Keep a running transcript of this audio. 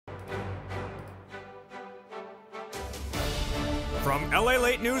From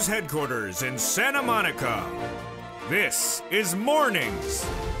LALATE News Headquarters in Santa Monica, this is Mornings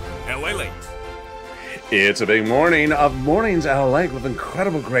LALATE. It's a big morning of Mornings LALATE with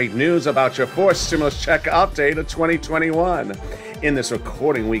incredible great news about your fourth stimulus check update of 2021. In this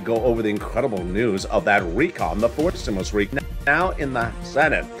recording, we go over the incredible news of that recon, the fourth stimulus recon, now in the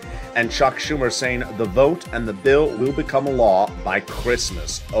Senate. And Chuck Schumer saying the vote and the bill will become a law by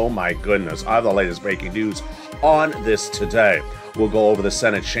Christmas. Oh my goodness, I have the latest breaking news on this today. We'll go over the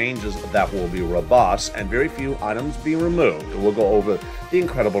Senate changes that will be robust and very few items being removed. We'll go over the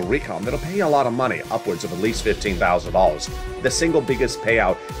incredible recon that'll pay you a lot of money, upwards of at least $15,000. The single biggest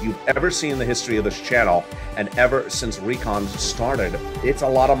payout you've ever seen in the history of this channel, and ever since recon started, it's a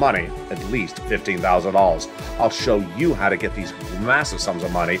lot of money, at least $15,000. I'll show you how to get these massive sums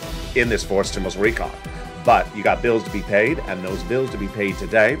of money in this fourth stimulus recon. But you got bills to be paid, and those bills to be paid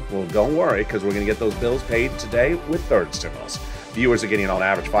today, well, don't worry, because we're going to get those bills paid today with third stimulus. Viewers are getting on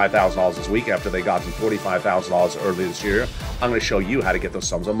average $5,000 this week after they got to $45,000 earlier this year. I'm going to show you how to get those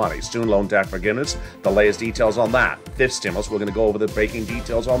sums of money. Student loan debt forgiveness, the latest details on that. Fifth stimulus, we're going to go over the breaking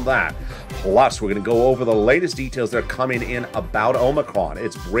details on that. Plus, we're going to go over the latest details that are coming in about Omicron.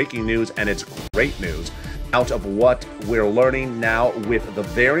 It's breaking news, and it's great news out of what we're learning now with the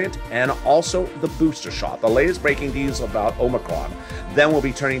variant and also the booster shot. The latest breaking news about Omicron. Then we'll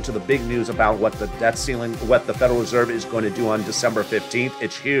be turning to the big news about what the debt ceiling, what the Federal Reserve is going to do on December 15th.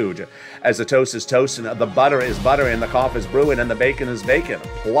 It's huge. As the toast is toasting, the butter is buttering, the coffee is brewing, and the bacon is bacon.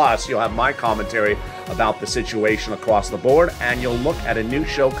 Plus, you'll have my commentary about the situation across the board, and you'll look at a new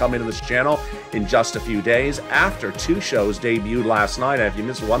show coming to this channel in just a few days after two shows debuted last night. And if you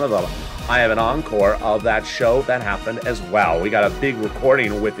missed one of them, I have an encore of that show that happened as well. We got a big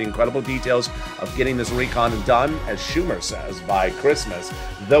recording with the incredible details of getting this recon done, as Schumer says, by Christmas.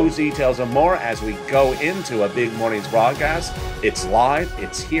 Those details and more as we go into a big morning's broadcast. It's live,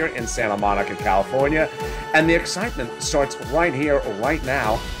 it's here in Santa Monica, California, and the excitement starts right here, right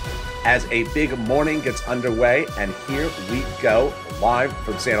now, as a big morning gets underway. And here we go, live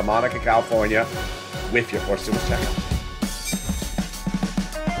from Santa Monica, California, with your fourth stimulus check.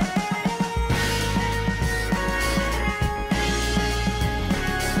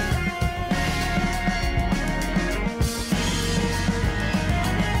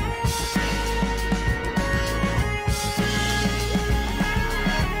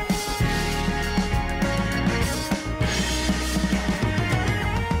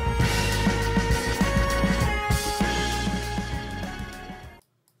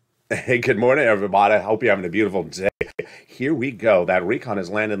 Hey, good morning, everybody. I hope you're having a beautiful day. Here we go. That recon has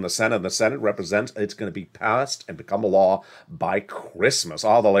landed in the Senate. The Senate represents it's going to be passed and become a law by Christmas.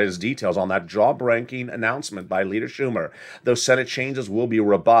 All the latest details on that jaw-breaking announcement by Leader Schumer. Those Senate changes will be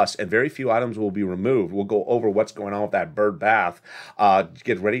robust, and very few items will be removed. We'll go over what's going on with that bird bath.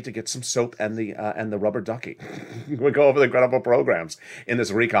 Get ready to get some soap and the rubber ducky. We'll go over the incredible programs in this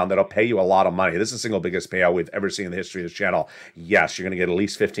recon that'll pay you a lot of money. This is the single biggest payout we've ever seen in the history of this channel. Yes, you're going to get at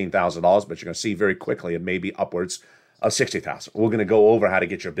least $15,000, but you're going to see very quickly it may be upwards of $60,000. We're going to go over how to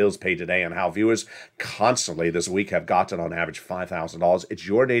get your bills paid today and how viewers constantly this week have gotten on average $5,000. It's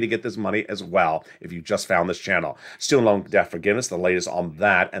your day to get this money as well if you just found this channel. Student loan debt forgiveness, the latest on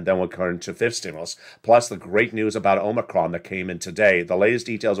that, and then we'll turn to fifth stimulus. Plus the great news about Omicron that came in today. The latest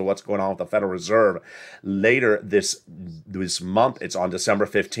details of what's going on with the Federal Reserve later this month. It's on December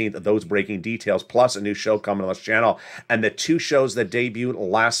 15th. Those breaking details, plus a new show coming on this channel. And the two shows that debuted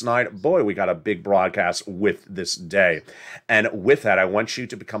last night, boy, we got a big broadcast with this day. And with that, I want you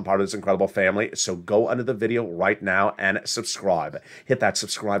to become part of this incredible family. So go under the video right now and subscribe. Hit that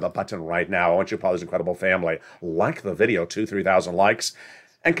subscribe button right now. I want you to be part of this incredible family. Like the video, 2,000-3,000 likes.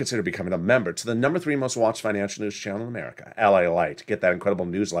 And consider becoming a member to the #3 most watched financial news channel in America, LALATE. Get that incredible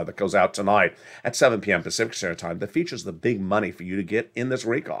newsletter that goes out tonight at 7 p.m. Pacific Standard Time that features the big money for you to get in this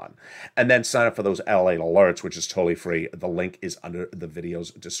recon. And then sign up for those LALATE alerts, which is totally free. The link is under the video's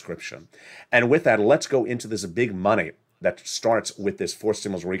description. And with that, let's go into this big money that starts with this fourth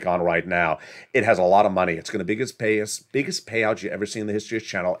stimulus recon right now. It has a lot of money. It's going to be biggest payout you ever seen in the history of this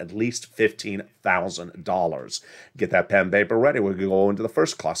channel, at least $15,000. Get that pen and paper ready. We're going to go into the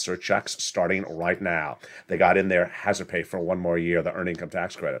first cluster of checks starting right now. They got in there hazard pay for one more year, the earned income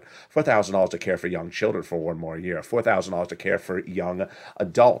tax credit, $4,000 to care for young children for one more year, $4,000 to care for young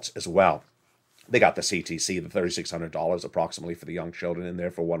adults as well. They got the CTC, the $3,600 approximately for the young children in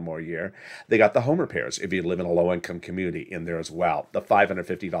there for one more year. They got the home repairs if you live in a low-income community in there as well. The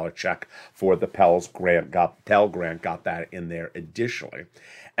 $550 check for the Pell Grant got that in there additionally.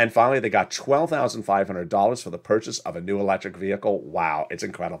 And finally, they got $12,500 for the purchase of a new electric vehicle. Wow, it's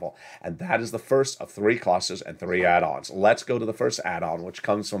incredible. And that is the first of 3 clusters and 3 add-ons. Let's go to the first add-on, which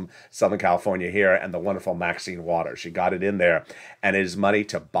comes from Southern California here and the wonderful Maxine Waters. She got it in there, and it is money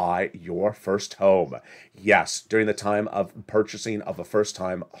to buy your first home. Yes, during the time of purchasing of a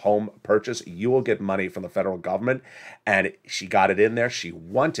first-time home purchase, you will get money from the federal government, and she got it in there. She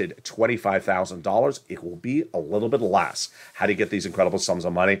wanted $25,000. It will be a little bit less. How do you get these incredible sums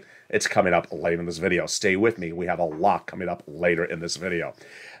of money? It's coming up later in this video. Stay with me. We have a lot coming up later in this video.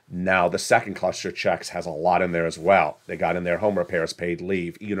 Now, the second cluster checks has a lot in there as well. They got in there home repairs, paid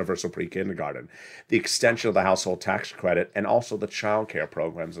leave, universal pre-kindergarten, the extension of the household tax credit, and also the child care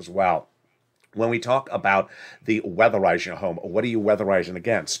programs as well. When we talk about the weatherizing your home, what are you weatherizing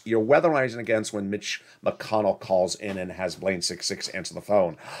against? You're weatherizing against when Mitch McConnell calls in and has Blaine 66 answer the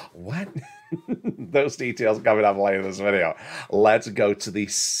phone. What? Those details coming up later in this video. Let's go to the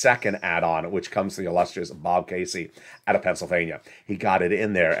second add-on, which comes to the illustrious Bob Casey out of Pennsylvania. He got it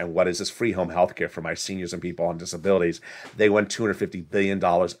in there. And what is this? Free home health care for my seniors and people on disabilities. They won $250 billion.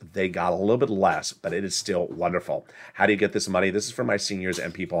 They got a little bit less, but it is still wonderful. How do you get this money? This is for my seniors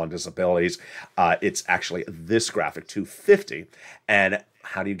and people on disabilities. It's actually this graphic, 250. And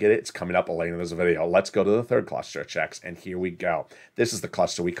how do you get it? It's coming up later in this video. Let's go to the third cluster of checks, and here we go. This is the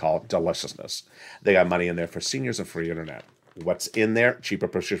cluster we call deliciousness. They got money in there for seniors and free internet. What's in there? Cheaper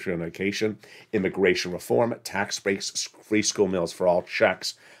prescription medication, immigration reform, tax breaks, free school meals for all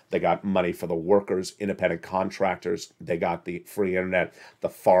checks. They got money for the workers, independent contractors. They got the free internet, the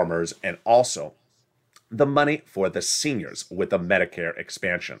farmers, and also the money for the seniors with the Medicare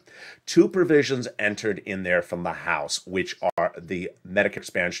expansion. 2 provisions entered in there from the House, which are the Medicare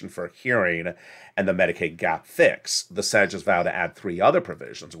expansion for hearing and the Medicaid gap fix. The Senate just vowed to add 3 other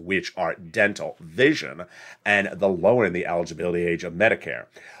provisions, which are dental, vision, and the lowering the eligibility age of Medicare,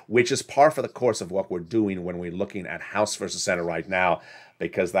 which is par for the course of what we're doing when we're looking at House versus Senate right now,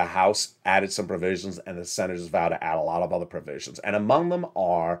 because the House added some provisions and the Senate just vowed to add a lot of other provisions. And among them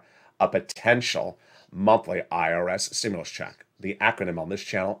are a potential monthly IRS stimulus check. The acronym on this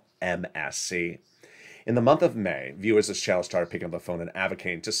channel, MSC. In the month of May, viewers of this channel started picking up the phone and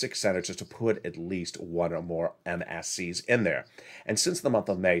advocating to 6 senators to put at least 1 or more MSCs in there. And since the month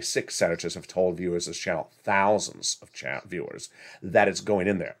of May, 6 senators have told viewers of this channel, thousands of viewers, that it's going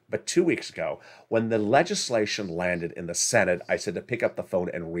in there. But 2 weeks ago, when the legislation landed in the Senate, I said to pick up the phone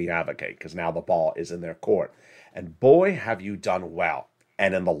and re-advocate, because now the ball is in their court. And boy, have you done well.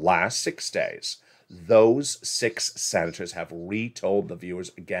 And in the last 6 days, those 6 senators have retold the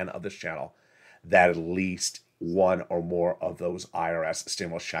viewers again of this channel that at least 1 or more of those IRS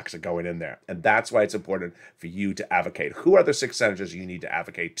stimulus checks are going in there. And that's why it's important for you to advocate. Who are the 6 senators you need to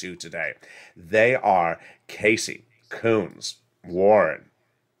advocate to today? They are Casey, Coons, Warren,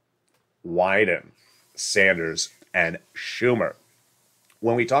 Wyden, Sanders, and Schumer.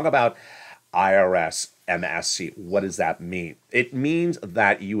 When we talk about IRS MSC, what does that mean? It means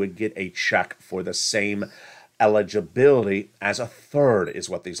that you would get a check for the same eligibility as a third is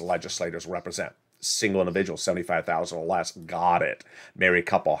what these legislators represent. Single individual, $75,000 or less, got it. Married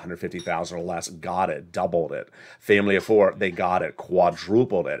couple, $150,000 or less, got it. Doubled it. Family of 4, they got it.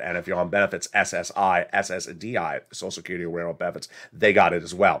 Quadrupled it. And if you're on benefits, SSI, SSDI, Social Security Rural Benefits, they got it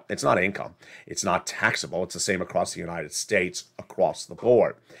as well. It's not income. It's not taxable. It's the same across the United States, across the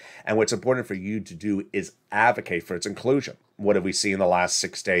board. And what's important for you to do is advocate for its inclusion. What have we seen in the last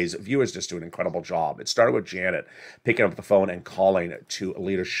 6 days? Viewers just do an incredible job. It started with Janet picking up the phone and calling to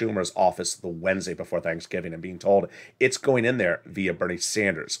Leader Schumer's office the Wednesday before Thanksgiving and being told it's going in there via Bernie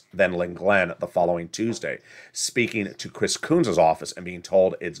Sanders. Then Lynn Glenn the following Tuesday speaking to Chris Coons' office and being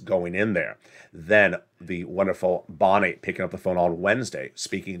told it's going in there. Then the wonderful Bonnie picking up the phone on Wednesday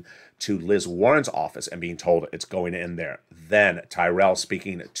speaking to Liz Warren's office and being told it's going in there. Then Tyrell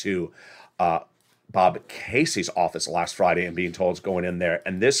speaking to Bob Casey's office last Friday and being told it's going in there.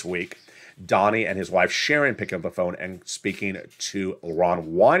 And this week, Donnie and his wife Sharon picking up the phone and speaking to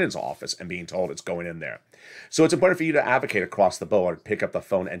Ron Wyden's office and being told it's going in there. So it's important for you to advocate across the board, pick up the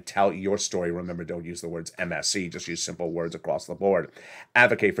phone and tell your story. Remember, don't use the words MSC, just use simple words across the board.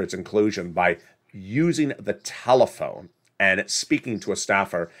 Advocate for its inclusion by using the telephone and speaking to a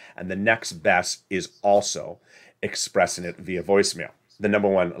staffer, and the next best is also expressing it via voicemail. The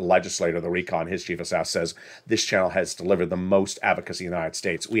 #1 legislator, the Recon, his chief of staff says, this channel has delivered the most advocacy in the United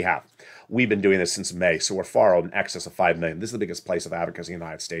States. We have. We've been doing this since May, so we're far in excess of 5 million. This is the biggest place of advocacy in the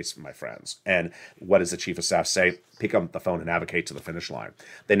United States, my friends. And what does the Chief of Staff say? Pick up the phone and advocate to the finish line.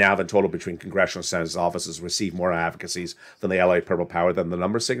 They now have in total between congressional and Senate offices received more advocacies from the LA Purple Power than the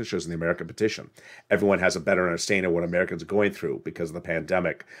number of signatures in the American petition. Everyone has a better understanding of what Americans are going through because of the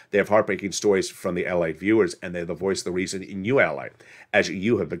pandemic. They have heartbreaking stories from the LA viewers, and they're the voice of the reason in you, LA, as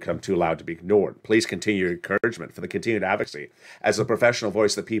you have become too loud to be ignored. Please continue your encouragement for the continued advocacy. As a professional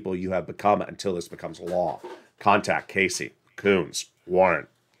voice of the people, you have become until this becomes law. Contact Casey, Coons, Warren,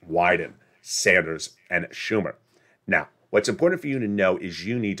 Wyden, Sanders, and Schumer. Now, what's important for you to know is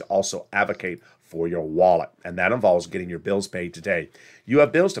you need to also advocate for your wallet, and that involves getting your bills paid today. You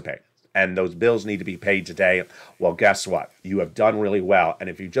have bills to pay, and those bills need to be paid today. Well, guess what? You have done really well, and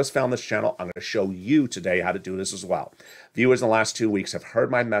if you just found this channel, I'm going to show you today how to do this as well. Viewers in the last 2 weeks have heard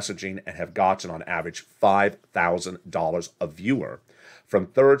my messaging and have gotten, on average, $5,000 a viewer from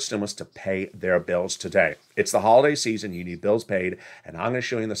third stimulus to pay their bills today. It's the holiday season. You need bills paid, and I'm going to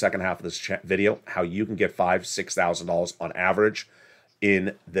show you in the second half of this video how you can get $5,000 to $6,000 on average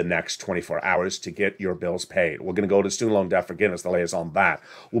in the next 24 hours to get your bills paid. We're going to go to student loan debt forgiveness, the latest on that.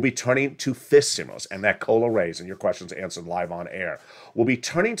 We'll be turning to fifth stimulus and that COLA raise, and your questions answered live on air. We'll be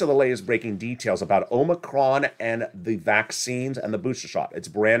turning to the latest breaking details about Omicron and the vaccines and the booster shot. It's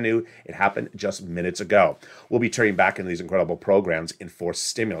brand new. It happened just minutes ago. We'll be turning back into these incredible programs in fourth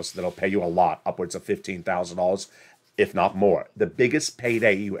stimulus that'll pay you a lot, upwards of $15,000. If not more. The biggest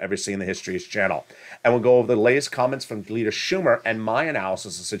payday you ever see in the history of this channel. And we'll go over the latest comments from Leader Schumer and my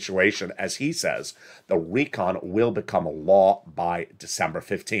analysis of the situation. As he says, the recon will become a law by December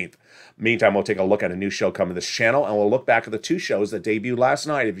 15th. Meantime, we'll take a look at a new show coming to this channel, and we'll look back at the two shows that debuted last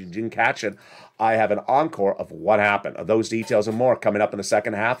night. If you didn't catch it, I have an encore of what happened. Those details and more coming up in the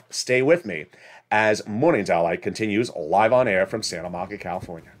second half. Stay with me as Mornings LA continues live on air from Santa Monica,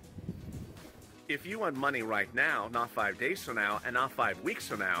 California. If you want money right now, not 5 days from now, and not 5 weeks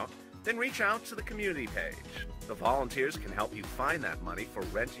from now, then reach out to the community page. The volunteers can help you find that money for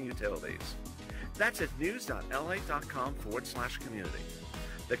rent and utilities. That's at news.la.com/community.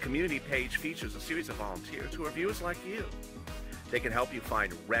 The community page features a series of volunteers who are viewers like you. They can help you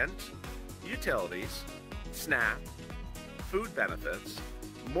find rent, utilities, SNAP, food benefits,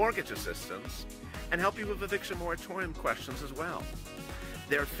 mortgage assistance, and help you with eviction moratorium questions as well.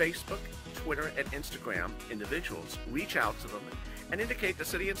 Their Facebook, Twitter, and Instagram individuals reach out to them and indicate the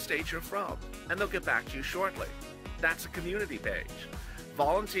city and state you're from, and they'll get back to you shortly. That's a community page.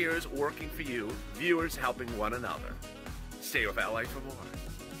 Volunteers working for you, viewers helping one another. Stay with LA for more.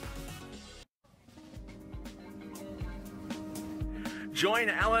 Join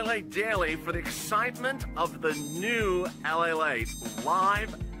LALATE daily for the excitement of the new LALATE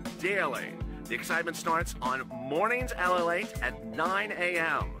live daily. The excitement starts on Mornings LALATE at 9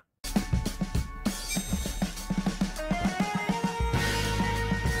 a.m.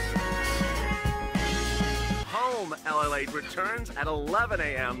 Home LALATE returns at 11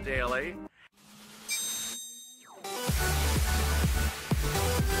 a.m. daily.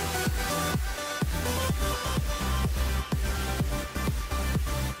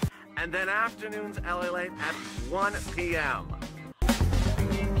 And then afternoons LALATE at 1 p.m.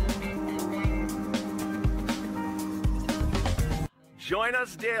 Join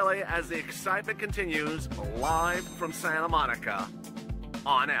us daily as the excitement continues live from Santa Monica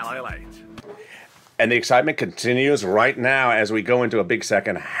on LALATE. And the excitement continues right now as we go into a big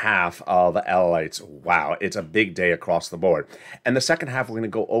second half of LALATE's. Wow, it's a big day across the board. And the second half, we're going to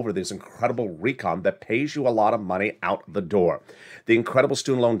go over this incredible recon that pays you a lot of money out the door. The incredible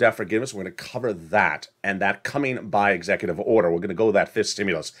student loan debt forgiveness, we're going to cover that, and that coming by executive order. We're going to go to that fifth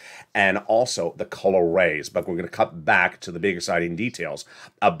stimulus, and also the COLA raise. But we're going to cut back to the big exciting details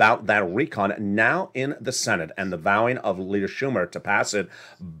about that recon now in the Senate and the vowing of Leader Schumer to pass it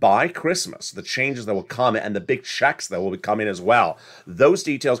by Christmas. The changes that will come and the big checks that will be coming as well. Those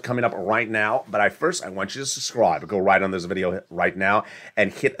details coming up right now. But I want you to subscribe. Go right on this video right now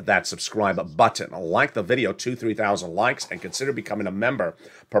and hit that subscribe button. Like the video, 2,000-3,000 likes, and consider becoming a member,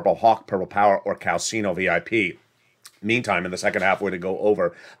 Purple Hawk, Purple Power, or Calcino VIP. Meantime, in the second half, we're going to go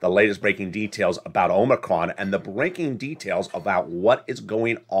over the latest breaking details about Omicron and the breaking details about what is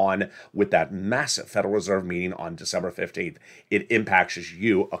going on with that massive Federal Reserve meeting on December 15th. It impacts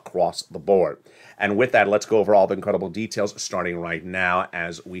you across the board. And with that, let's go over all the incredible details starting right now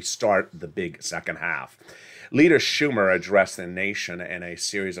as we start the big second half. Leader Schumer addressed the nation in a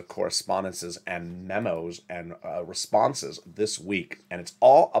series of correspondences and memos and responses this week, and it's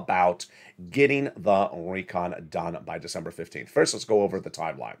all about getting the recon done by December 15th. First, let's go over the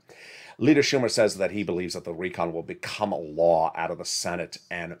timeline. Leader Schumer says that he believes that the recon will become a law out of the Senate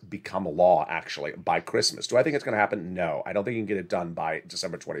and become a law, actually, by Christmas. Do I think it's going to happen? No. I don't think you can get it done by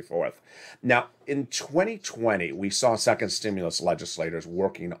December 24th. Now, in 2020, we saw second stimulus legislators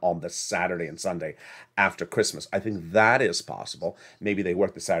working on the Saturday and Sunday after Christmas. I think that is possible. Maybe they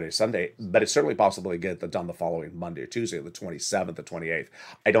work the Saturday, Sunday, but it's certainly possible to get it done the following Monday or Tuesday, the 27th, the 28th.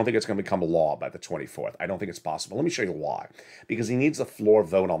 I don't think it's going to become a law by the 24th. I don't think it's possible. Let me show you why. Because he needs a floor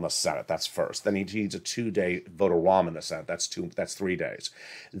vote on the Senate. That's first. Then he needs a 2-day vote-a-rom in the Senate. That's 3 days.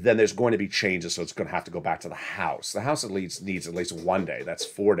 Then there's going to be changes, so it's going to have to go back to the House. The House needs at least 1 day. That's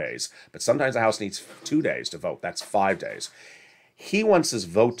 4 days. But sometimes the House needs 2 days to vote. That's 5 days. He wants his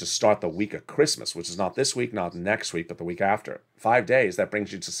vote to start the week of Christmas, which is not this week, not next week, but the week after. 5 days, that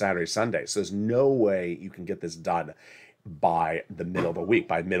brings you to Saturday, Sunday. So there's no way you can get this done by the middle of the week,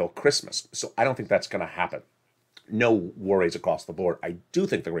 by middle Christmas. So I don't think that's going to happen. No worries across the board. I do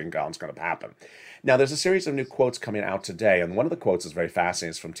think the ring gown's going to happen. Now, there's a series of new quotes coming out today, and one of the quotes is very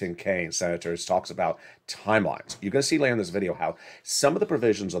fascinating. It's from Danny Kean, Senator, talks about timelines. You're going to see later in this video how some of the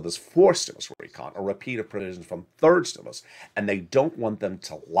provisions of this fourth stimulus recon are repeat of provisions from third stimulus, and they don't want them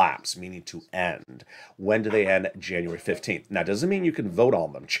to lapse, meaning to end. When do they end? January 15th. Now, doesn't mean you can vote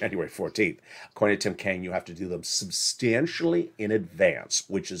on them January 14th. According to Danny Kean, you have to do them substantially in advance,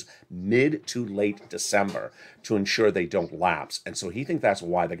 which is mid to late December, to ensure they don't lapse. And so he thinks that's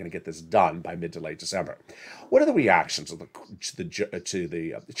why they're going to get this done by mid to late December. What are the reactions to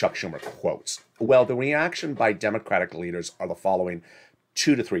the Chuck Schumer quotes? Well, the reaction by Democratic leaders are the following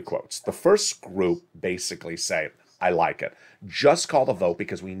 2 to 3 quotes. The first group basically say, I like it. Just call the vote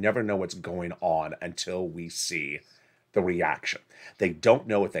because we never know what's going on until we see the reaction. They don't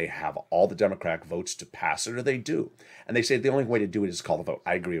know if they have all the Democratic votes to pass it or they do. And they say the only way to do it is call the vote.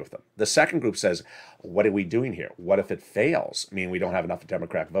 I agree with them. The second group says, what are we doing here? What if it fails? I mean, we don't have enough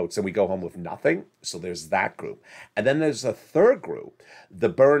Democratic votes and we go home with nothing? So there's that group. And then there's a third group, the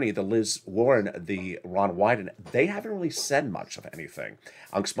Bernie, the Liz Warren, the Ron Wyden. They haven't really said much of anything.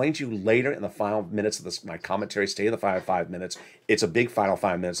 I'll explain to you later in the final minutes of this, my commentary, stay in the final 5 minutes. It's a big final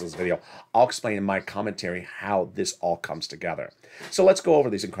 5 minutes of this video. I'll explain in my commentary how this all comes together. So let's go over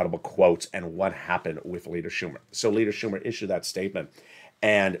these incredible quotes and what happened with Leader Schumer. So Leader Schumer issued that statement,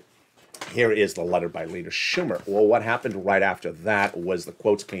 and here is the letter by Leader Schumer. Well, what happened right after that was the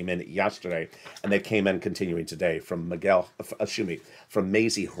quotes came in yesterday, and they came in continuing today from from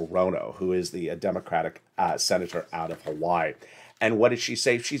Mazie Hirono, who is the Democratic senator out of Hawaii. And what did she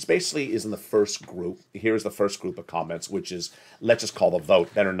say? She's basically is in the first group. Here's the first group of comments, which is, let's just call the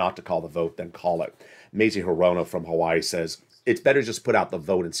vote. Better not to call the vote than call it. Mazie Hirono from Hawaii says, it's better just put out the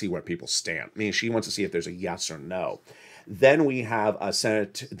vote and see where people stand. I mean, she wants to see if there's a yes or no. Then we have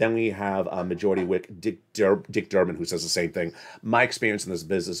a Majority Whip Dick Durbin, who says the same thing. My experience in this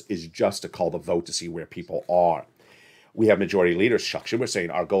business is just to call the vote to see where people are. We have Majority Leader Chuck Schumer saying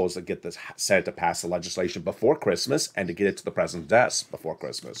our goal is to get the Senate to pass the legislation before Christmas and to get it to the president's desk before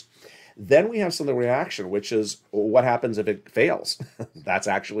Christmas. Then we have some of the reaction, which is, what happens if it fails? That's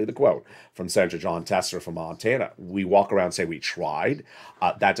actually the quote from Senator John Tester from Montana. We walk around and say we tried.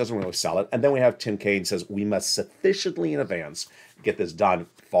 That doesn't really sell it. And then we have Danny Kean says we must sufficiently in advance get this done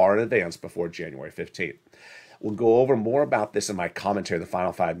far in advance before January 15th. We'll go over more about this in my commentary in the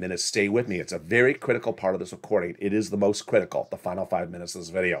final 5 minutes. Stay with me. It's a very critical part of this recording. It is the most critical, the final 5 minutes of this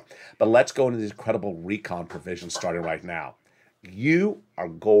video. But let's go into these incredible recon provisions starting right now. You are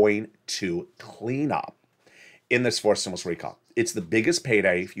going to clean up in this fourth stimulus recon. It's the biggest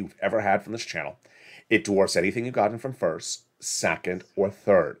payday you've ever had from this channel. It dwarfs anything you've gotten from first, second, or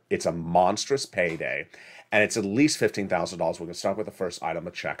third. It's a monstrous payday, and it's at least $15,000. We're going to start with the first item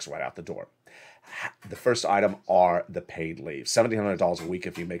of checks right out the door. The first item are the paid leave. $1,700 a week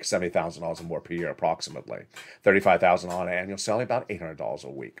if you make $70,000 or more per year, approximately. $35,000 on an annual salary, about $800 a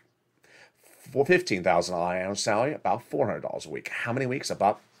week. For $15,000 on annual salary, about $400 a week. How many weeks?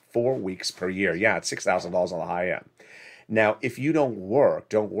 About 4 weeks per year. Yeah, it's $6,000 on the high end. Now, if you don't work,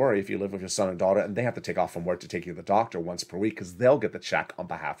 don't worry if you live with your son and daughter and they have to take off from work to take you to the doctor once per week because they'll get the check on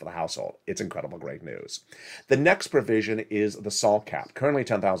behalf of the household. It's incredible, great news. The next provision is the SALT cap. Currently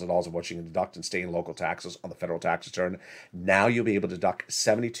 $10,000 of what you can deduct in state and local taxes on the federal tax return. Now you'll be able to deduct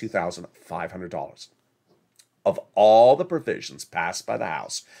 $72,500. Of all the provisions passed by the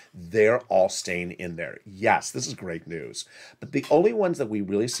House, they're all staying in there. Yes, this is great news. But the only ones that we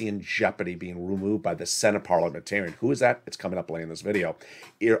really see in jeopardy being removed by the Senate parliamentarian, who is that? It's coming up later in this video,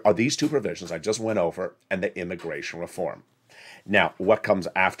 are these two provisions I just went over and the immigration reform. Now, what comes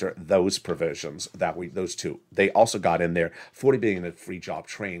after those provisions, those two, they also got in there 40 billion in free job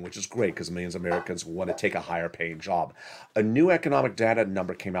training, which is great because millions of Americans want to take a higher paying job. A new economic data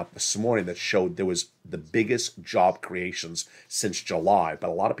number came out this morning that showed there was the biggest job creations since July, but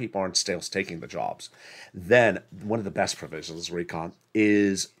a lot of people aren't still taking the jobs. Then one of the best provisions, Recon,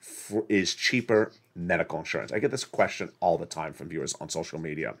 is cheaper medical insurance. I get this question all the time from viewers on social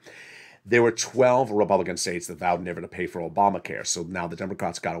media. There were 12 Republican states that vowed never to pay for Obamacare. So now the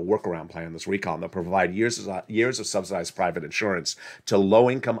Democrats got a workaround plan, this recon. They'll provide years of subsidized private insurance to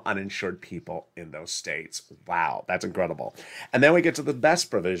low-income uninsured people in those states. Wow, that's incredible. And then we get to the best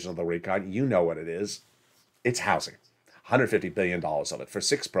provision of the recon. You know what it is. It's housing. $150 billion of it for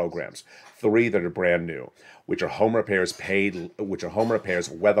 6 programs, 3 that are brand new, which are home repairs,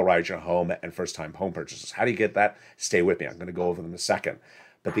 weatherize your home, and first-time home purchases. How do you get that? Stay with me. I'm going to go over them in a second.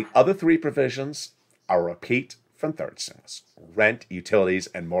 But the other 3 provisions are a repeat from third stimulus: rent, utilities,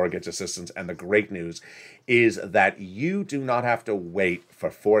 and mortgage assistance. And the great news is that you do not have to wait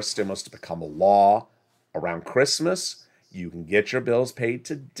for fourth stimulus to become a law around Christmas. You can get your bills paid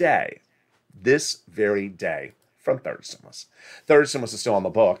today, this very day, from third stimulus. Third stimulus is still on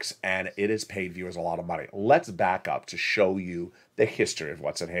the books, and it has paid viewers a lot of money. Let's back up to show you the history of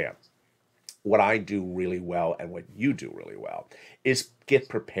what's at hand. What I do really well and what you do really well is get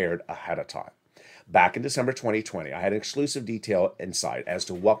prepared ahead of time. Back in December 2020, I had an exclusive detail insight as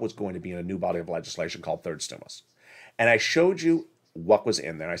to what was going to be in a new body of legislation called third stimulus. And I showed you what was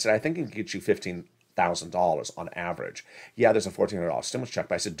in there. I said, I think it can get you $15,000 on average. Yeah, there's a $1,400 stimulus check,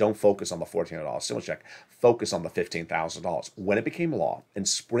 but I said, don't focus on the $1,400 stimulus check. Focus on the $15,000. When it became law in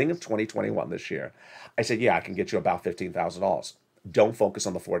spring of 2021 this year, I said, yeah, I can get you about $15,000. Don't focus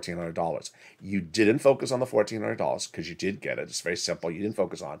on the $1,400. You didn't focus on the $1,400 because you did get it. It's very simple. You didn't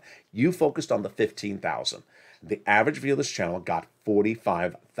focus on. You focused on the $15,000. The average view of this channel got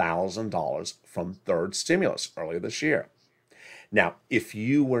 $45,000 from third stimulus earlier this year. Now, if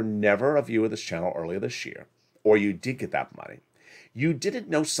you were never a viewer of this channel earlier this year, or you did get that money, you didn't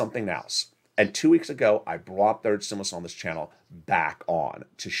know something else. And 2 weeks ago, I brought third stimulus on this channel back on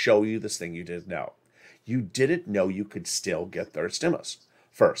to show you this thing you didn't know. You didn't know you could still get third stimulus.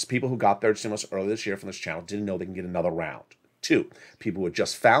 First, people who got third stimulus earlier this year from this channel didn't know they can get another round. 2, people who had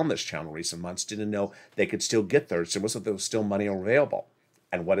just found this channel in recent months didn't know they could still get third stimulus if there was still money available.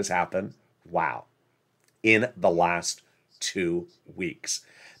 And what has happened? Wow. In the last 2 weeks,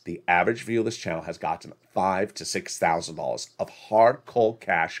 the average view of this channel has gotten $5,000 to $6,000 of hard, cold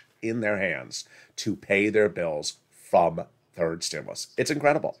cash in their hands to pay their bills from third stimulus. It's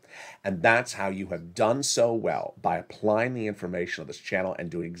incredible. And that's how you have done so well, by applying the information of this channel and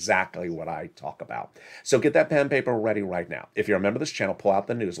doing exactly what I talk about. So get that pen and paper ready right now. If you're a member of this channel, pull out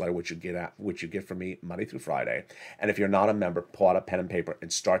the newsletter, which you get from me Monday through Friday. And if you're not a member, pull out a pen and paper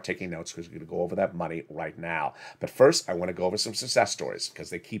and start taking notes, because we're going to go over that money right now. But first, I want to go over some success stories because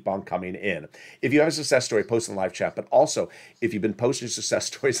they keep on coming in. If you have a success story, post in the live chat. But also, if you've been posting success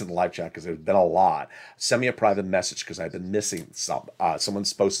stories in the live chat, because there's been a lot, send me a private message because I've been missing some.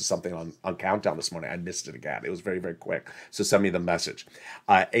 Someone's posted something on Countdown this morning. I missed it again. It was very, very quick. So send me the message.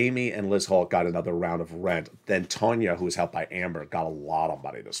 Amy and Liz Hall got another round of rent. Then Tonya, who was helped by Amber, got a lot of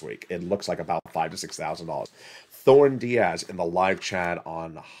money this week. It looks like about $5,000 to $6,000. Thorn Diaz in the live chat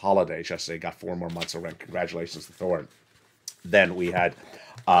on holidays yesterday got 4 more months of rent. Congratulations to Thorn. Then we had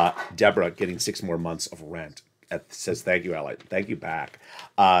Deborah getting 6 more months of rent. It says, thank you, LA. Thank you back.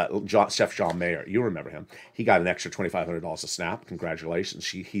 Chef John Mayer, you remember him. He got an extra $2,500 a snap. Congratulations.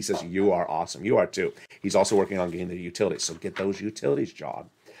 He says, you are awesome. You are too. He's also working on getting the utilities. So get those utilities, John.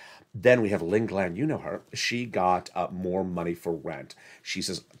 Then we have Lynn Glenn. You know her. She got more money for rent. She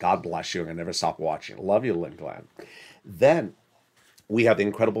says, God bless you. I never stop watching. Love you, Lynn Glenn. Then we have the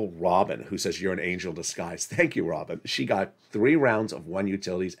incredible Robin, who says, you're an angel in disguise. Thank you, Robin. She got 3 rounds of one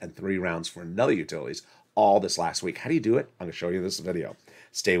utilities and 3 rounds for another utilities all this last week. How do you do it? I'm going to show you this video.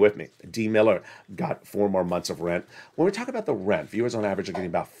 Stay with me. D. Miller got 4 more months of rent. When we talk about the rent, viewers on average are getting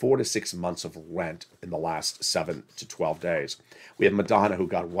about 4 to 6 months of rent in the last 7 to 12 days. We have Madonna, who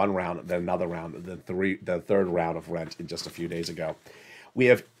got 1 round, then another round, then the third round of rent in just a few days ago. We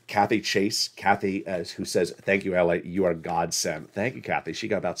have Kathy Chase, who says, thank you, LA, you are godsend. Thank you, Kathy. She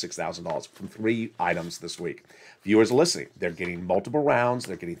got about $6,000 from 3 items this week. Viewers are listening. They're getting multiple rounds.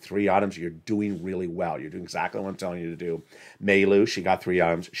 They're getting 3 items. You're doing really well. You're doing exactly what I'm telling you to do. Maylu, she got 3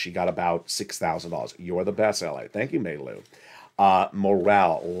 items. She got about $6,000. You're the best, LA. Thank you, Maylu.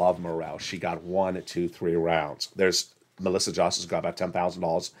 Morale, love Morale. She got 1, 2, 3 rounds. There's Melissa Joss has got about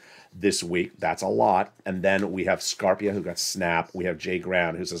 $10,000 this week. That's a lot. And then we have Scarpia, who got Snap. We have Jay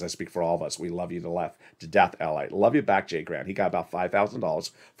Grant, who says, I speak for all of us. We love you to death, LA. Love you back, Jay Grant. He got about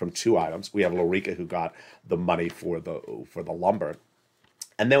 $5,000 from 2 items. We have Lorica, who got the money for the lumber.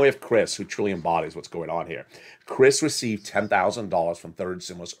 And then we have Chris, who truly embodies what's going on here. Chris received $10,000 from Third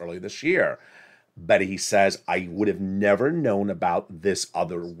Stimulus early this year. But he says, I would have never known about this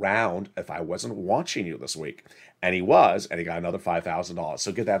other round if I wasn't watching you this week. And he was, and he got another $5,000.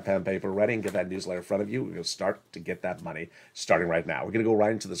 So get that pen and paper ready and get that newsletter in front of you. We're going to start to get that money starting right now. We're going to go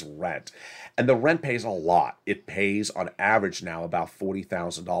right into this rent. And the rent pays a lot. It pays on average now about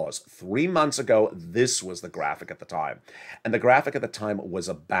 $40,000. 3 months ago, this was the graphic at the time. And the graphic at the time was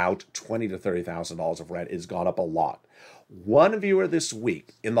about $20,000 to $30,000 of rent. It's gone up a lot. One viewer this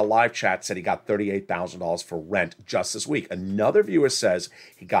week in the live chat said he got $38,000 for rent just this week. Another viewer says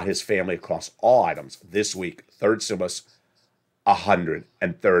he got his family across all items this week. Third stimulus,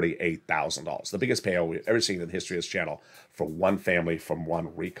 $138,000. The biggest payout we've ever seen in the history of this channel for one family from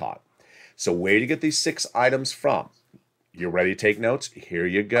one recon. So where do you get these 6 items from? You ready to take notes? Here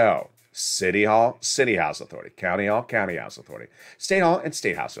you go. City Hall, City House Authority. County Hall, County House Authority. State Hall, and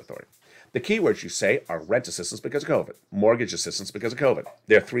State House Authority. The keywords you say are rent assistance because of COVID, mortgage assistance because of COVID.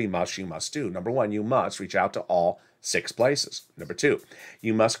 There are 3 musts you must do. Number 1, you must reach out to all 6 places. Number 2,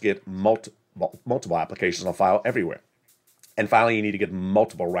 you must get multiple applications on file everywhere. And finally, you need to get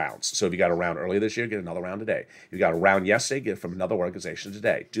multiple rounds. So if you got a round earlier this year, get another round today. If you got a round yesterday, get it from another organization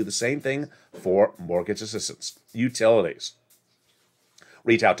today. Do the same thing for mortgage assistance. Utilities.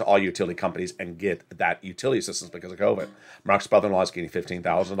 Reach out to all utility companies and get that utility assistance because of COVID. Mark's brother-in-law is getting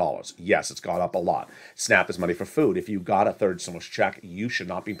 $15,000. Yes, it's gone up a lot. SNAP is money for food. If you got a third stimulus check, you should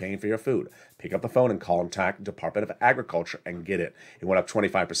not be paying for your food. Pick up the phone and contact Department of Agriculture and get it. It went up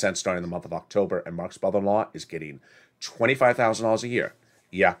 25% starting the month of October, and Mark's brother-in-law is getting $25,000 a year.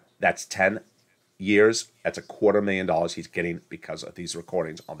 Yeah, that's 10 years. That's $250,000 he's getting because of these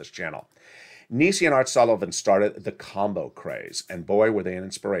recordings on this channel. Nisi and Art Sullivan started the combo craze, and boy, were they an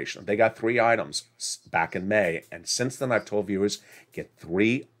inspiration. They got 3 items back in May, and since then I've told viewers, get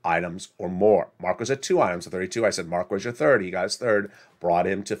 3 items or more. Mark was at 2 items at 32. I said, Mark, where's your third? He got his third, brought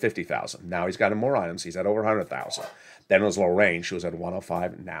him to 50,000. Now he's got more items. He's at over 100,000. Then it was Lorraine. She was at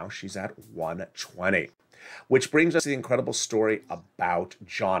 105. Now she's at 120. Which brings us to the incredible story about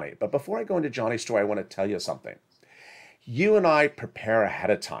Johnny. But before I go into Johnny's story, I want to tell you something. You and I prepare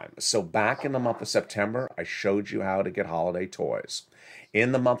ahead of time. So back in the month of September, I showed you how to get holiday toys.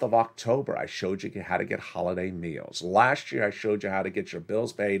 In the month of October, I showed you how to get holiday meals. Last year, I showed you how to get your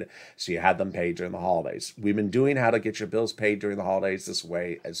bills paid so you had them paid during the holidays. We've been doing how to get your bills paid during the holidays this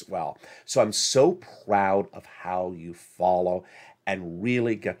way as well. So I'm so proud of how you follow and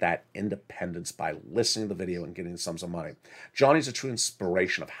really get that independence by listening to the video and getting sums of money. Johnny's a true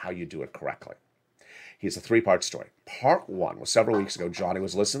inspiration of how you do it correctly. He's a 3-part story. Part 1 was several weeks ago. Johnny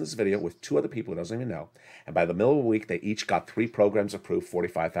was listening to this video with 2 other people who doesn't even know. And by the middle of the week, they each got 3 programs approved,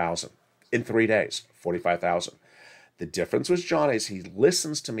 $45,000. In 3 days, $45,000. The difference was Johnny's. He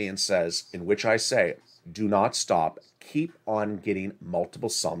listens to me and says, in which I say, do not stop. Keep on getting multiple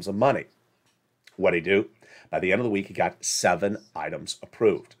sums of money. What'd he do? By the end of the week, he got 7 items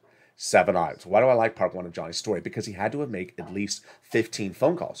approved. 7 items. Why do I like part 1 of Johnny's story? Because he had to make at least 15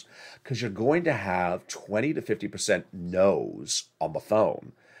 phone calls. Because you're going to have 20 to 50% no's on the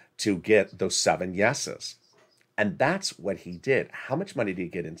phone to get those 7 yeses. And that's what he did. How much money did he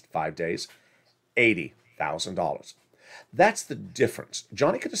get in 5 days? $80,000. That's the difference.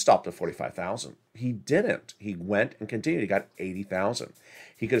 Johnny could have stopped at $45,000. He didn't. He went and continued. He got $80,000.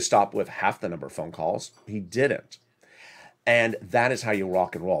 He could have stopped with half the number of phone calls. He didn't. And that is how you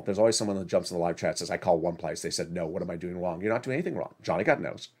rock and roll. There's always someone that jumps in the live chat and says, I called one place. They said, no, what am I doing wrong? You're not doing anything wrong. Johnny got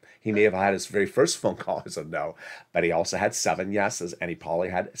no's. He may have had his very first phone call as a no, but he also had 7 yeses, and he probably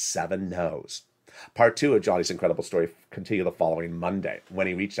had 7 no's. Part 2 of Johnny's incredible story continued the following Monday when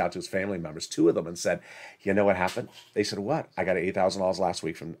he reached out to his family members, 2 of them, and said, you know what happened? They said, what? I got $8,000 last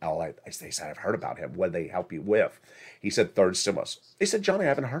week from LALATE. They said, I've heard about him. What did they help you with? He said, third stimulus. They said, Johnny, I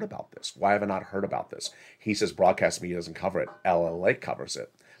haven't heard about this. Why have I not heard about this? He says, broadcast media doesn't cover it. LALATE covers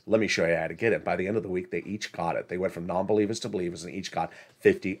it. Let me show you how to get it. By the end of the week, they each got it. They went from non-believers to believers and each got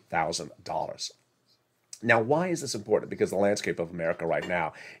 $50,000. Now, why is this important? Because the landscape of America right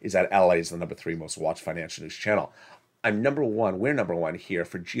now is that LA is the number 3 most watched financial news channel. I'm number 1. We're number 1 here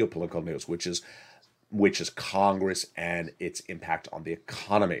for geopolitical news, which is Congress and its impact on the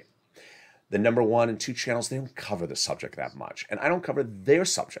economy. The number 1 and 2 channels, they don't cover the subject that much, and I don't cover their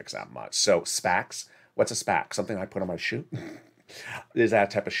subjects that much. So SPACs, what's a SPAC? Something I put on my shoe? Is that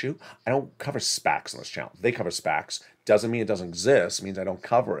a type of shoe? I don't cover SPACs on this channel. They cover SPACs. Doesn't mean it doesn't exist. Means I don't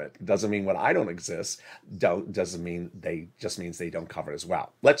cover it. Doesn't mean when I don't exist. Doesn't mean they just means they don't cover it as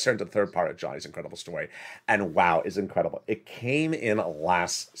well. Let's turn to the third part of Johnny's incredible story. And wow, is incredible. It came in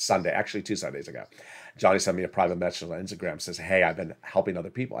last Sunday, actually 2 Sundays ago. Johnny sent me a private message on Instagram, says, hey, I've been helping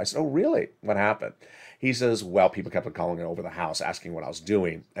other people. I said, oh, really? What happened? He says, well, people kept on calling over the house, asking what I was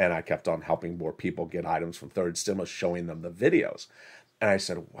doing. And I kept on helping more people get items from third stimulus, showing them the videos. And I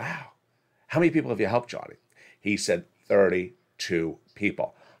said, wow, how many people have you helped, Johnny? He said, 32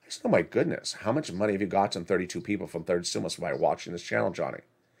 people. I said, oh my goodness, how much money have you gotten 32 people from third stimulus by watching this channel, Johnny?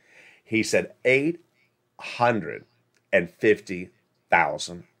 He said,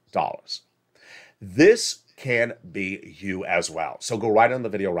 $850,000. This can be you as well. So go right on the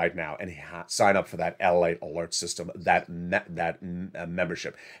video right now and sign up for that LALATE alert system, that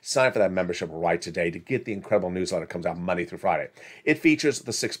membership. Sign up for that membership right today to get the incredible newsletter that comes out Monday through Friday. It features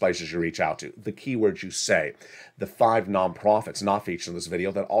the 6 places you reach out to, the keywords you say, the 5 nonprofits not featured in this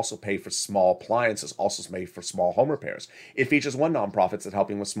video that also pay for small appliances, also made for small home repairs. It features 1 nonprofit that's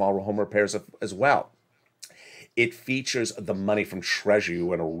helping with small home repairs as well. It features the money from Treasury you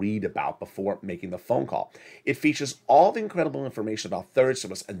want to read about before making the phone call. It features all the incredible information about third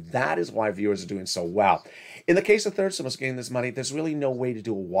stimulus, and that is why viewers are doing so well. In the case of third stimulus getting this money, there's really no way to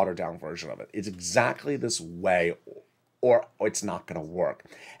do a watered-down version of it. It's exactly this way, or it's not going to work.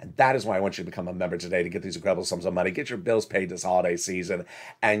 And that is why I want you to become a member today to get these incredible sums of money, get your bills paid this holiday season,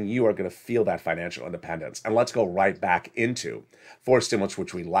 and you are going to feel that financial independence. And let's go right back into 4 stimulus,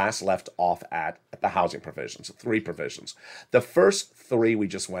 which we last left off at the housing provisions, 3 provisions. The first 3 we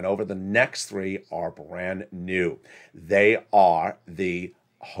just went over. The next 3 are brand new. They are the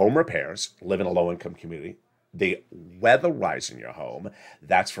home repairs, live in a low-income community, the weatherizing your home,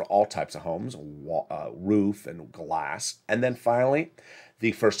 that's for all types of homes, roof and glass. And then finally,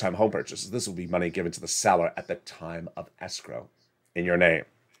 the first-time home purchases. This will be money given to the seller at the time of escrow in your name.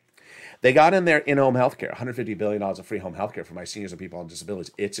 They got in there in-home healthcare, $150 billion of free home healthcare for my seniors and people on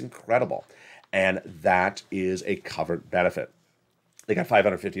disabilities. It's incredible. And that is a covered benefit. They got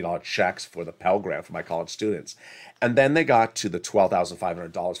 $550 checks for the Pell Grant for my college students. And then they got to the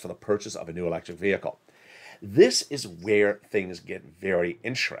 $12,500 for the purchase of a new electric vehicle. This is where things get very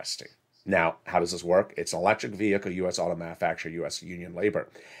interesting. Now, how does this work? It's an electric vehicle, U.S. auto manufacturer, U.S. union labor.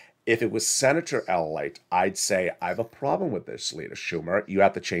 If it was Senator LALATE, I'd say, I have a problem with this, Leader Schumer. You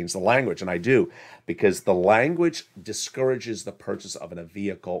have to change the language, and I do, because the language discourages the purchase of a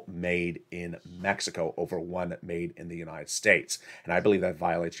vehicle made in Mexico over one made in the United States. And I believe that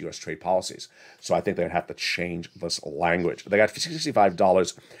violates U.S. trade policies. So I think they'd have to change this language. They got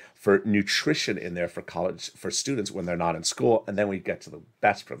 $65 for nutrition in there for college, for students when they're not in school. And then we get to the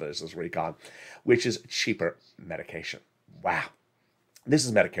best provisions, Recon, which is cheaper medication. Wow. This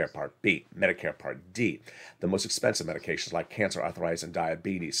is Medicare Part B, Medicare Part D. The most expensive medications like cancer, arthritis, and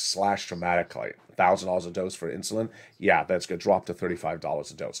diabetes slash dramatically. $1,000 a dose for insulin, yeah, that's going to drop to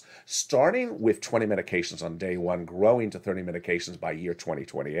 $35 a dose. Starting with 20 medications on day 1, growing to 30 medications by year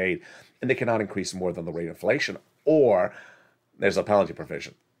 2028, and they cannot increase more than the rate of inflation, or there's a penalty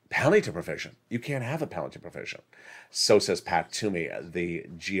provision. Penalty provision. You can't have a penalty provision. So says Pat Toomey, the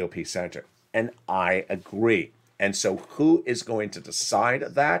GOP senator, and I agree. And so who is going to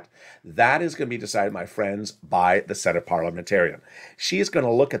decide that? That is going to be decided, my friends, by the Senate parliamentarian. She is going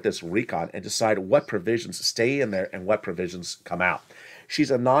to look at this recon and decide what provisions stay in there and what provisions come out. She's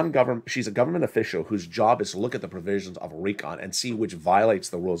a government official whose job is to look at the provisions of a recon and see which violates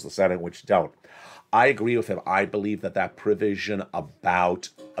the rules of the Senate and which don't. I agree with him. I believe that that provision about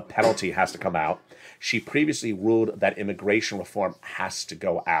a penalty has to come out. She previously ruled that immigration reform has to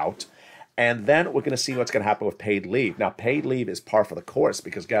go out. And then we're going to see what's going to happen with paid leave. Now, paid leave is par for the course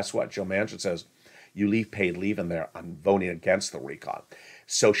because guess what? Joe Manchin says, you leave paid leave in there. I'm voting against the recon.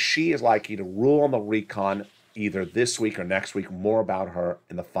 So she is likely to rule on the recon either this week or next week. More about her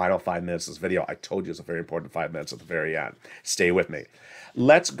in the final 5 minutes of this video. I told you it's a very important 5 minutes at the very end. Stay with me.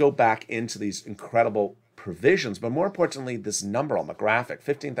 Let's go back into these incredible provisions, but more importantly, this number on the graphic,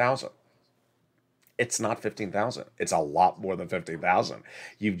 15,000. It's not 15,000. It's a lot more than 15,000.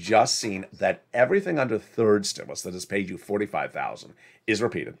 You've just seen that everything under third stimulus that has paid you 45,000 is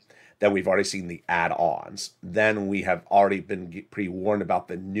repeated. Then we've already seen the add-ons. Then we have already been pre-warned about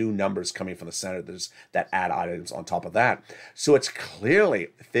the new numbers coming from the Senate that add items on top of that. So it's clearly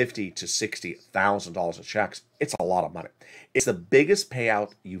 $50,000 to $60,000 of checks. It's a lot of money. It's the biggest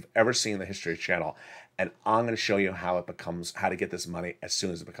payout you've ever seen in the History Channel, and I'm going to show you how to get this money as soon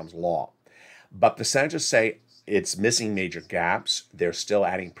as it becomes law. But the senators say, It's missing major gaps. They're still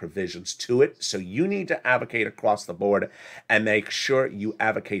adding provisions to it. So you need to advocate across the board and make sure you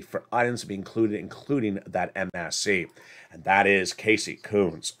advocate for items to be included, including that MSC. And that is Casey,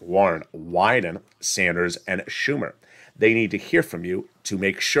 Coons, Warren, Wyden, Sanders, and Schumer. They need to hear from you to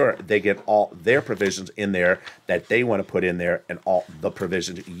make sure they get all their provisions in there that they want to put in there and all the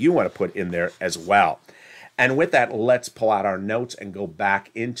provisions you want to put in there as well. And with that, let's pull out our notes and go back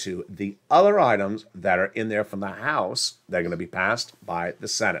into the other items that are in there from the House that are going to be passed by the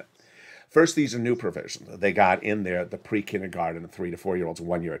Senate. First, these are new provisions. They got in there the pre-kindergarten, 3 to 4 year olds,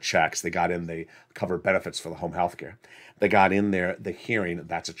 1 year checks. They got in the covered benefits for the home health care. They got in there the hearing,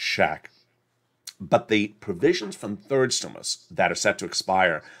 that's a check. But the provisions from third stimulus that are set to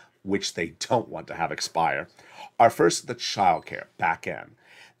expire, which they don't want to have expire, are first the child care, back end,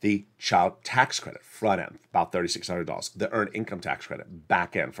 the child tax credit, front end, about $3,600, the earned income tax credit,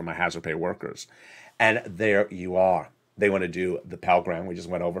 back end for my hazard pay workers. And there you are. They want to do the Pell Grant. We just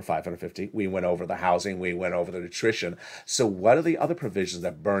went over 550. We went over the housing. We went over the nutrition. So what are the other provisions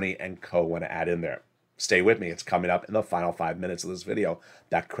that Bernie and co want to add in there? Stay with me. It's coming up in the final 5 minutes of this video,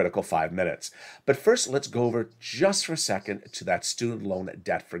 that critical 5 minutes. But first, let's go over just for a second to that student loan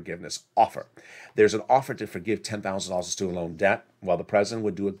debt forgiveness offer. There's an offer to forgive $10,000 of student loan debt. Well, the president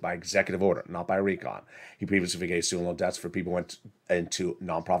would do it by executive order, not by recon. He previously forgave student loan debts for people who went into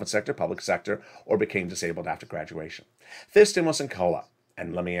nonprofit sector, public sector, or became disabled after graduation. Fifth, stimulus and COLA.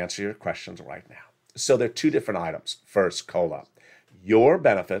 And let me answer your questions right now. So there are two different items. First, COLA. Your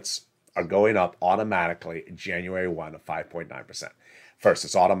benefits are going up automatically January 1 of 5.9%. First,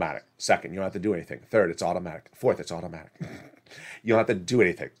 it's automatic. Second, you don't have to do anything. Third, it's automatic. Fourth, it's automatic. You don't have to do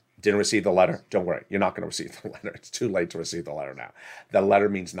anything. Didn't receive the letter? Don't worry. You're not going to receive the letter. It's too late to receive the letter now. The letter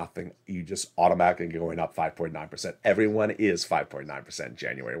means nothing. You just automatically going up 5.9%. Everyone is 5.9%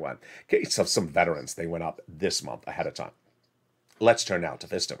 January 1. Okay, so some veterans, they went up this month ahead of time. Let's turn now to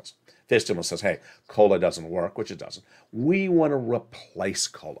fifth stimulus. Fifth stimulus says, hey, COLA doesn't work, which it doesn't. We want to replace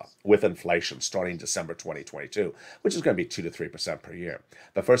COLA with inflation starting December 2022, which is going to be 2 to 3% per year.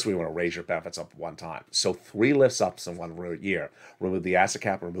 But first, we want to raise your benefits up one time. So 3 lifts ups in 1 year. Remove the asset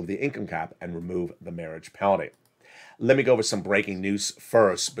cap, remove the income cap, and remove the marriage penalty. Let me go over some breaking news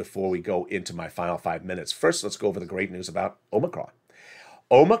first before we go into my final 5 minutes. First, let's go over the great news about Omicron.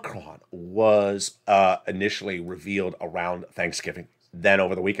 Omicron was initially revealed around Thanksgiving. Then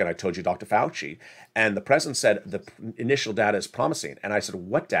over the weekend, I told you Dr. Fauci, and the president said the initial data is promising. And I said,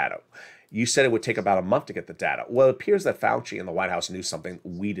 what data? You said it would take about a month to get the data. Well, it appears that Fauci and the White House knew something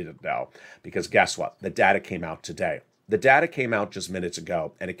we didn't know, because guess what? The data came out today. The data came out just minutes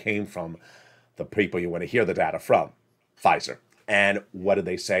ago, and it came from the people you want to hear the data from, Pfizer. And what did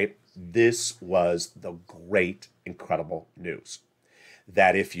they say? This was the great, incredible news.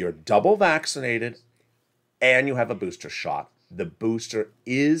 That if you're double vaccinated and you have a booster shot, the booster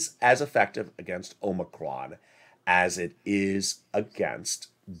is as effective against Omicron as it is against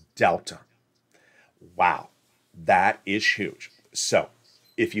Delta. Wow, that is huge. So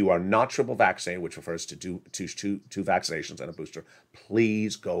if you are not triple vaccinated, which refers to two vaccinations and a booster,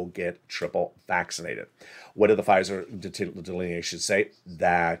 please go get triple vaccinated. What did the Pfizer delineation say?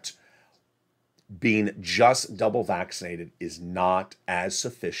 That being just double vaccinated is not as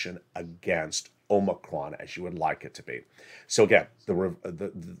sufficient against Omicron as you would like it to be. So again,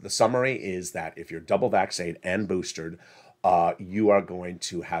 the summary is that if you're double vaccinated and boosted, you are going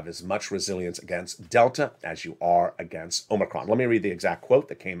to have as much resilience against Delta as you are against Omicron. Let me read the exact quote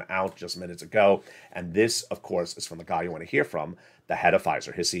that came out just minutes ago. And this, of course, is from the guy you want to hear from, the head of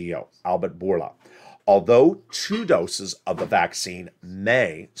Pfizer, his CEO, Albert Bourla. Although 2 doses of the vaccine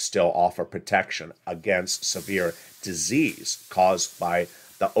may still offer protection against severe disease caused by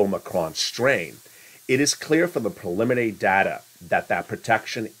the Omicron strain, it is clear from the preliminary data that that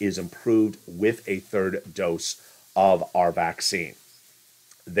protection is improved with a 3rd dose of our vaccine.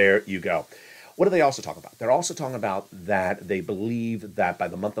 There you go. What do they also talk about? They're also talking about that they believe that by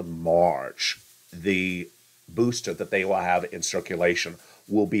the month of March, the booster that they will have in circulation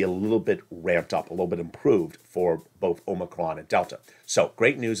will be a little bit ramped up, a little bit improved for both Omicron and Delta. So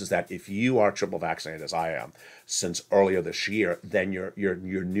great news is that if you are triple vaccinated, as I am, since earlier this year, then your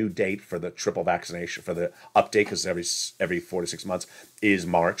new date for the triple vaccination, for the update, because every 4 to 6 months, is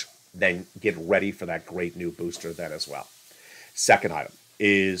March. Then get ready for that great new booster then as well. Second item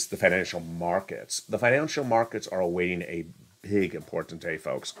is the financial markets. The financial markets are awaiting a big important day,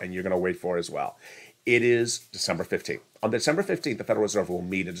 folks, and you're going to wait for it as well. It is December 15th. On December 15th, the Federal Reserve will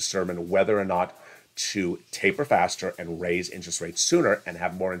meet and determine whether or not to taper faster and raise interest rates sooner and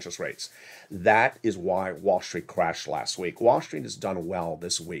have more interest rates. That is why Wall Street crashed last week. Wall Street has done well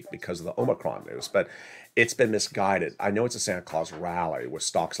this week because of the Omicron news, but It's been misguided. I know it's a Santa Claus rally where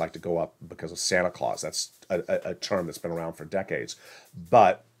stocks like to go up because of Santa Claus. That's a term that's been around for decades.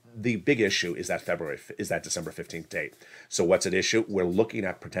 But the big issue is that December 15th date. So what's at issue? We're looking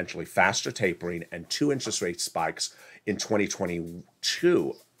at potentially faster tapering and 2 interest rate spikes in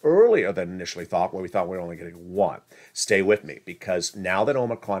 2022 earlier than initially thought, where we thought we were only getting 1. Stay with me, because now that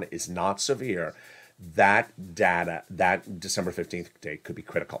Omicron is not severe, that data, that December 15th date could be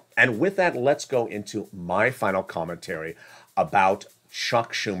critical. And with that, let's go into my final commentary about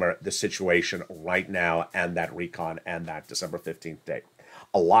Chuck Schumer, the situation right now, and that recon and that December 15th date.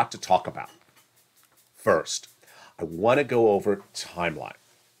 A lot to talk about. First, I want to go over timeline.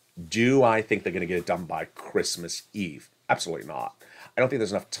 Do I think they're going to get it done by Christmas Eve? Absolutely not. I don't think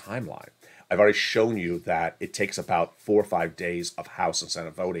there's enough timeline. I've already shown you that it takes about 4 or 5 days of House and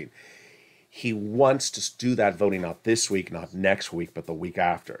Senate voting. He wants to do that voting not this week, not next week, but the week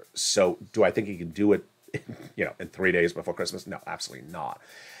after. So do I think he can do it, in 3 days before Christmas? No, absolutely not.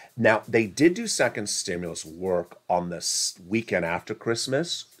 Now, they did do second stimulus work on this weekend after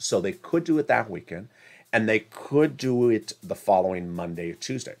Christmas, so they could do it that weekend, and they could do it the following Monday or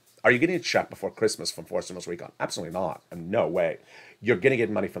Tuesday. Are you getting a check before Christmas from fourth stimulus recon? Absolutely not. No way. You're going to get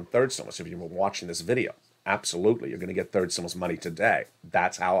money from third stimulus if you've been watching this video. Absolutely. You're going to get third stimulus money today.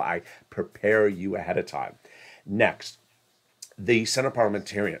 That's how I prepare you ahead of time. Next, the Senate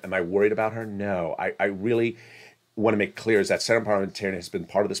parliamentarian. Am I worried about her? No. I really want to make clear is that Senate parliamentarian has been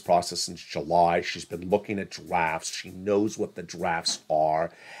part of this process since July. She's been looking at drafts. She knows what the drafts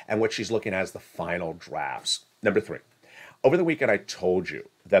are and what she's looking at as the final drafts. Number 3, over the weekend I told you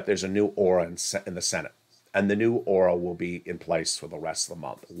that there's a new aura in the Senate, and the new aura will be in place for the rest of the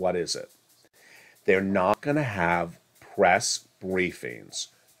month. What is it? They're not going to have press briefings,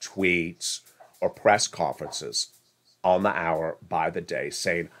 tweets, or press conferences on the hour by the day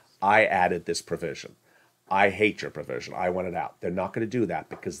saying, I added this provision. I hate your provision. I want it out. They're not going to do that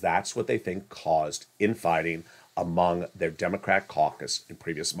because that's what they think caused infighting among their Democrat caucus in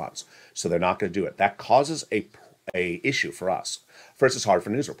previous months. So they're not going to do it. That causes a issue for us. First, it's hard for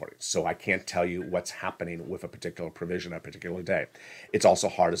news reporting, so I can't tell you what's happening with a particular provision at a particular day. It's also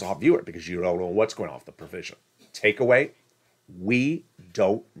hard as a viewer because you don't know what's going on with the provision. Takeaway, we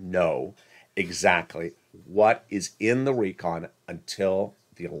don't know exactly what is in the recon until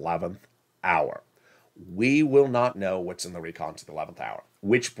the 11th hour. We will not know what's in the recon to the 11th hour,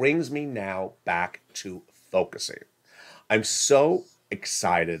 which brings me now back to focusing. I'm so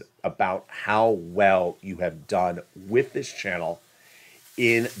excited about how well you have done with this channel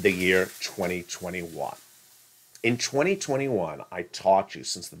in the year 2021. In 2021, I taught you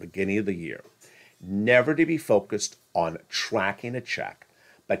since the beginning of the year never to be focused on tracking a check,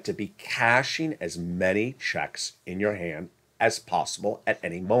 but to be cashing as many checks in your hand as possible at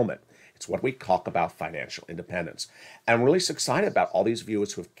any moment. It's what we talk about financial independence. And I'm really excited about all these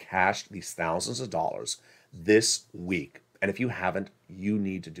viewers who have cashed these thousands of dollars this week. And if you haven't, you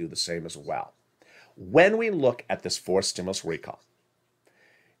need to do the same as well. When we look at this fourth stimulus recon,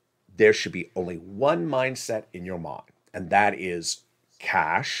 there should be only one mindset in your mind, and that is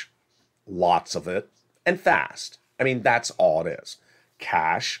cash, lots of it, and fast. I mean, that's all it is.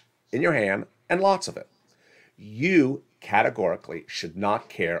 Cash in your hand and lots of it. You categorically should not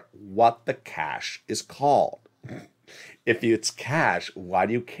care what the cash is called. If it's cash, why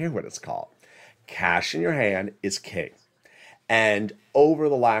do you care what it's called? Cash in your hand is king. And over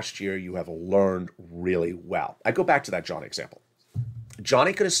the last year, you have learned really well. I go back to that Johnny example.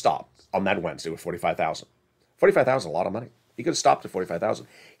 Johnny could have stopped on that Wednesday with $45,000. $45,000, a lot of money. He could have stopped at $45,000.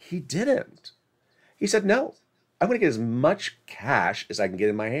 He didn't. He said, no, I'm going to get as much cash as I can get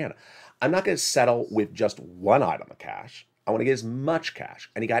in my hand. I'm not going to settle with just one item of cash. I want to get as much cash.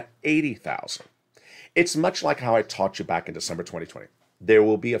 And he got $80,000. It's much like how I taught you back in December 2020. There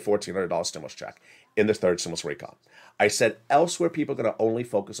will be a $1,400 stimulus check in the third stimulus recon. I said elsewhere people are going to only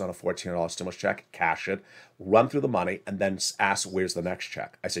focus on a $1,400 stimulus check, cash it, run through the money, and then ask where's the next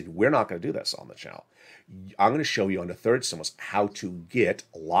check. I said, we're not going to do this on the channel. I'm going to show you under third stimulus how to get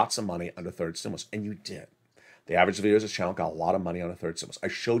lots of money under third stimulus. And you did. The average viewers of this channel got a lot of money on a third stimulus. I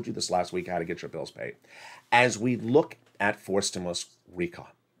showed you this last week how to get your bills paid. As we look at fourth stimulus recon,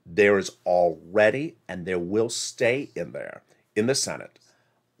 there is already, and there will stay in there, in the Senate,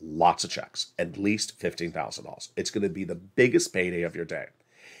 lots of checks, at least $15,000. It's going to be the biggest payday of your day.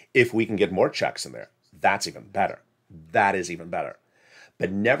 If we can get more checks in there, that's even better. That is even better.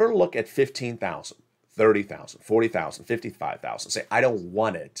 But never look at $15,000, $30,000, $40,000, $55,000. Say, I don't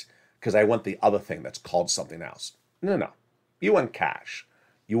want it because I want the other thing that's called something else. No. You want cash.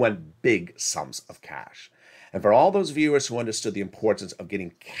 You want big sums of cash. And for all those viewers who understood the importance of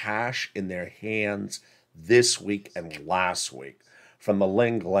getting cash in their hands this week and last week from the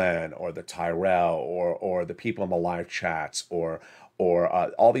Lynn Glenn or the Tyrell or the people in the live chats or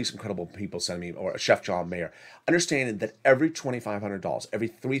all these incredible people sending me, or Chef John Mayer, understanding that every $2,500, every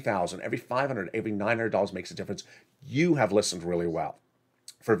 $3,000, every $500, every $900 makes a difference. You have listened really well.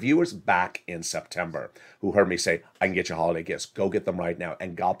 For viewers back in September who heard me say, I can get you holiday gifts, go get them right now,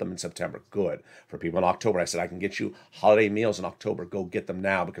 and got them in September, good. For people in October, I said, I can get you holiday meals in October, go get them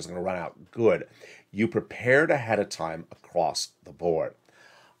now because I'm going to run out, good. You prepared ahead of time across the board.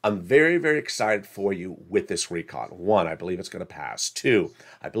 I'm very, very excited for you with this recon. 1, I believe it's going to pass. 2,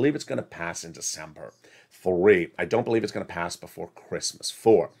 I believe it's going to pass in December. 3, I don't believe it's going to pass before Christmas.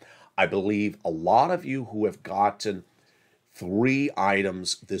 4, I believe a lot of you who have gotten 3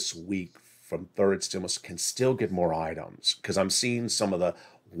 items this week from third stimulus can still get more items, because I'm seeing some of the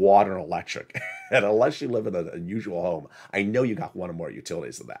water and electric. And unless you live in an unusual home, I know you got one or more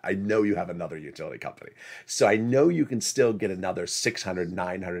utilities than that. I know you have another utility company. So I know you can still get another $600,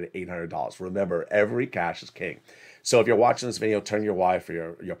 $900, $800. Remember, every cash is king. So if you're watching this video, turn your wife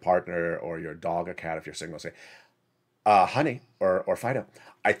or your partner or your dog or cat if you're single, say, honey, or Fido,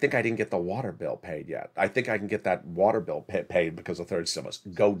 I think I didn't get the water bill paid yet. I think I can get that water bill paid because of third stimulus.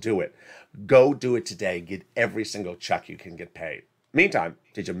 Go do it. Go do it today. Get every single check you can get paid. Meantime,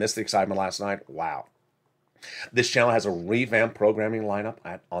 did you miss the excitement last night? Wow. This channel has a revamped programming lineup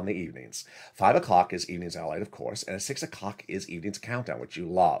on the evenings. 5 o'clock is Evenings LALATE, of course, and at 6 o'clock is Evenings Countdown, which you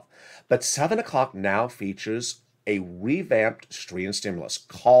love. But 7 o'clock now features a revamped Street and Stimulus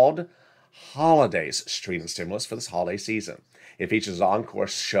called Holidays Street and Stimulus for this holiday season. It features an encore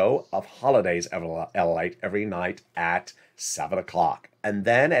show of Holidays LALATE every night at 7 o'clock. And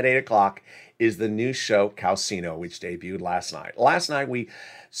then at 8 o'clock is the new show Calcino, which debuted last night. Last night we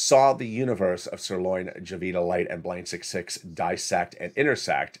saw the universe of Sirloin, Javita Light, and Blaine 66 dissect and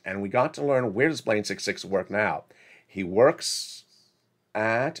intersect, and we got to learn, where does Blaine 66 work now? He works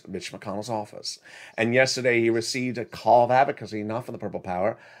at Mitch McConnell's office. And yesterday he received a call of advocacy, not for the Purple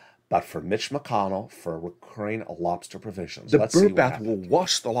Power, but for Mitch McConnell for recurring lobster provisions. The bird bath will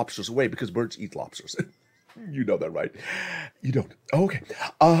wash the lobsters away because birds eat lobsters. You know that, right? You don't. Oh, okay.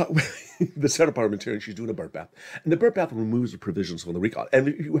 The Senate parliamentarian, she's doing a bird bath. And the bird bath removes the provisions from the recall. And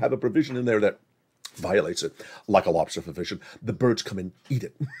if you have a provision in there that violates it, like a lobster provision, the birds come and eat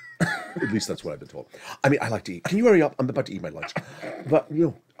it. At least that's what I've been told. I mean, I like to eat. Can you hurry up? I'm about to eat my lunch. But,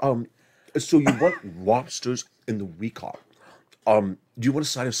 so you want lobsters in the recall. Do you want a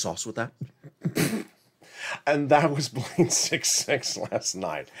side of sauce with that? And that was Blaine 66 last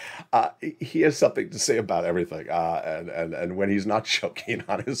night. He has something to say about everything. And when he's not choking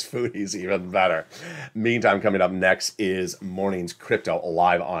on his food, he's even better. Meantime, coming up next is Morning's Crypto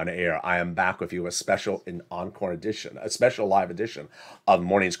live on air. I am back with you, a special Encore edition, a special live edition of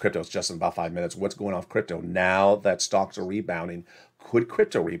Morning's Crypto. It's just in about 5 minutes. What's going on with crypto now that stocks are rebounding? Could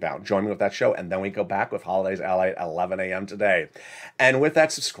crypto rebound? Join me with that show, and then we go back with Holidays LALATE at 11 a.m. today. And with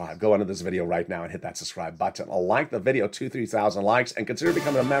that, subscribe. Go under this video right now and hit that subscribe button. Like the video, 2,000-3,000 likes, and consider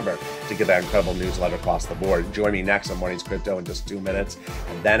becoming a member to get that incredible newsletter across the board. Join me next on Morning's Crypto in just 2 minutes,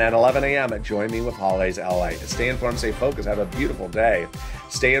 and then at 11 a.m. join me with Holidays LALATE. Stay informed, stay focused, have a beautiful day.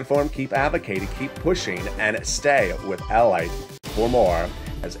 Stay informed, keep advocating, keep pushing, and stay with LALATE for more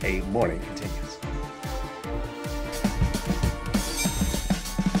as a morning continues.